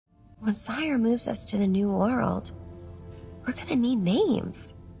when Sire moves us to the new world, we're gonna need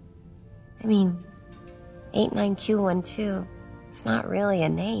names. I mean, 89Q12, it's not really a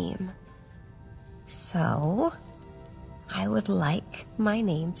name. So, I would like my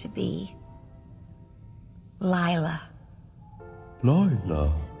name to be Lila.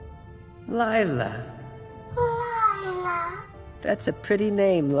 Lila. Lila. Lila. That's a pretty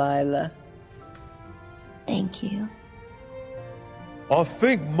name, Lila. Thank you. I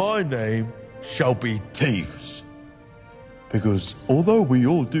think my name shall be Teefs. Because although we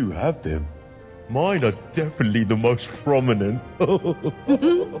all do have them, mine are definitely the most prominent.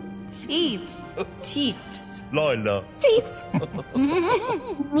 Teeps. Teefs. Lila. Teeps.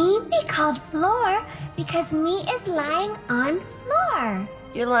 Me be called Floor because me is lying on floor.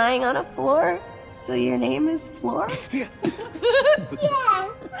 You're lying on a floor, so your name is Floor? Yes.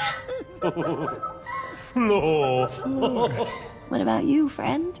 Floor. What about you,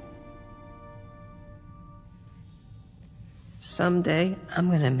 friend? Someday, I'm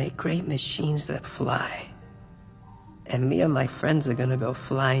gonna make great machines that fly. And me and my friends are gonna go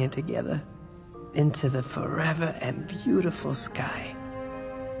flying together into the forever and beautiful sky.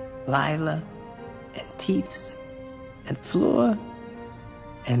 Lila, and Teefs, and Floor,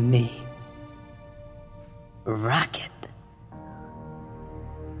 and me. Rocket.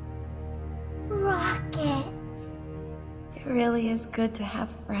 Rocket. It really is good to have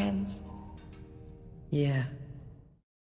friends. Yeah.